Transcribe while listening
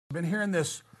Been hearing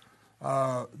this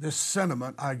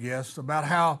sentiment, I guess, about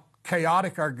how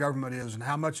chaotic our government is and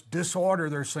how much disorder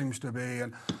there seems to be,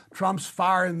 and Trump's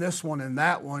firing this one and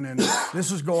that one, and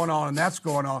this is going on and that's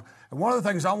going on. And one of the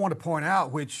things I want to point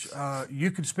out, which you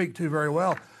could speak to very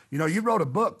well, you wrote a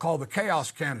book called The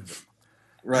Chaos Candidate.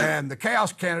 Right. And the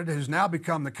chaos candidate has now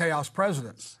become the chaos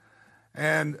president.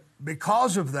 And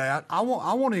because of that, I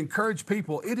want to encourage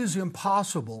people, it is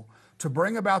impossible to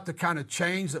bring about the kind of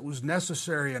change that was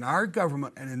necessary in our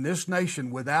government and in this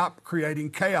nation without creating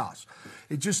chaos.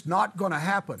 It's just not going to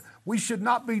happen. We should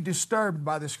not be disturbed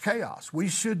by this chaos. We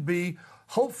should be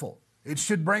hopeful. It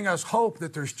should bring us hope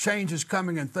that there's changes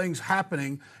coming and things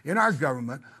happening in our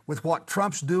government with what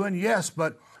Trump's doing, yes,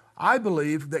 but I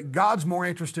believe that God's more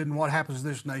interested in what happens to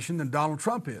this nation than Donald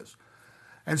Trump is.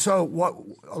 And so what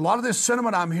a lot of this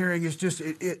sentiment I'm hearing is just,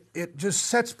 it just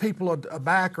sets people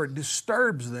aback, or it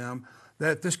disturbs them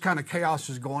that this kind of chaos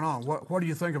is going on. What do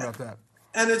you think about that?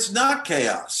 And it's not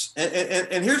chaos.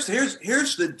 And here's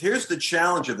the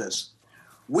challenge of this.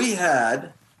 We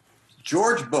had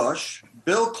George Bush,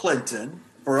 Bill Clinton,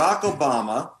 Barack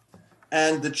Obama,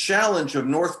 and the challenge of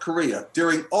North Korea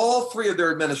during all three of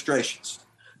their administrations.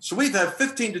 So we've had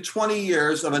 15 to 20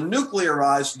 years of a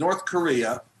nuclearized North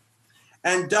Korea.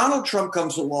 And Donald Trump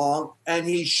comes along and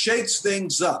he shakes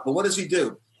things up. But what does he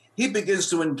do? He begins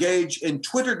to engage in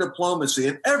Twitter diplomacy,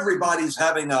 and everybody's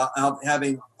having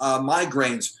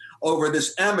migraines over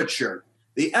this amateur.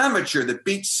 The amateur that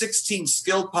beat 16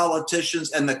 skilled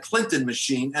politicians and the Clinton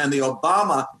machine and the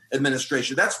Obama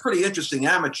administration. That's pretty interesting,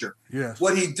 amateur. Yes.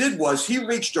 What he did was he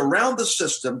reached around the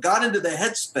system, got into the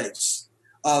headspace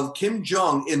of Kim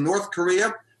Jong in North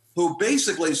Korea, who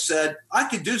basically said, I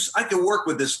could work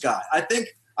with this guy. I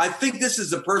think this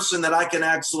is a person that I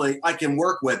can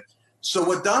work with. So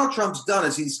what Donald Trump's done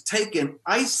is he's taken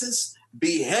ISIS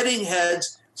beheading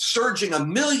heads, surging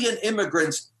 1 million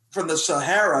immigrants from the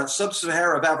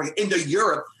sub-Sahara of Africa into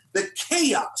Europe. The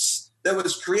chaos that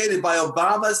was created by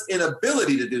Obama's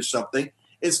inability to do something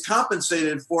is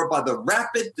compensated for by the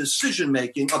rapid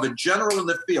decision-making of a general in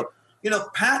the field.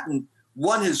 Patton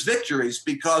won his victories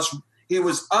because he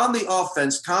was on the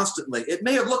offense constantly. It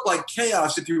may have looked like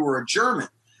chaos if you were a German,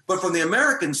 but from the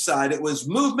American side, it was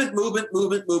movement,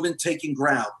 taking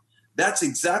ground. That's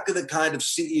exactly the kind of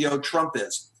CEO Trump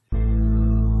is.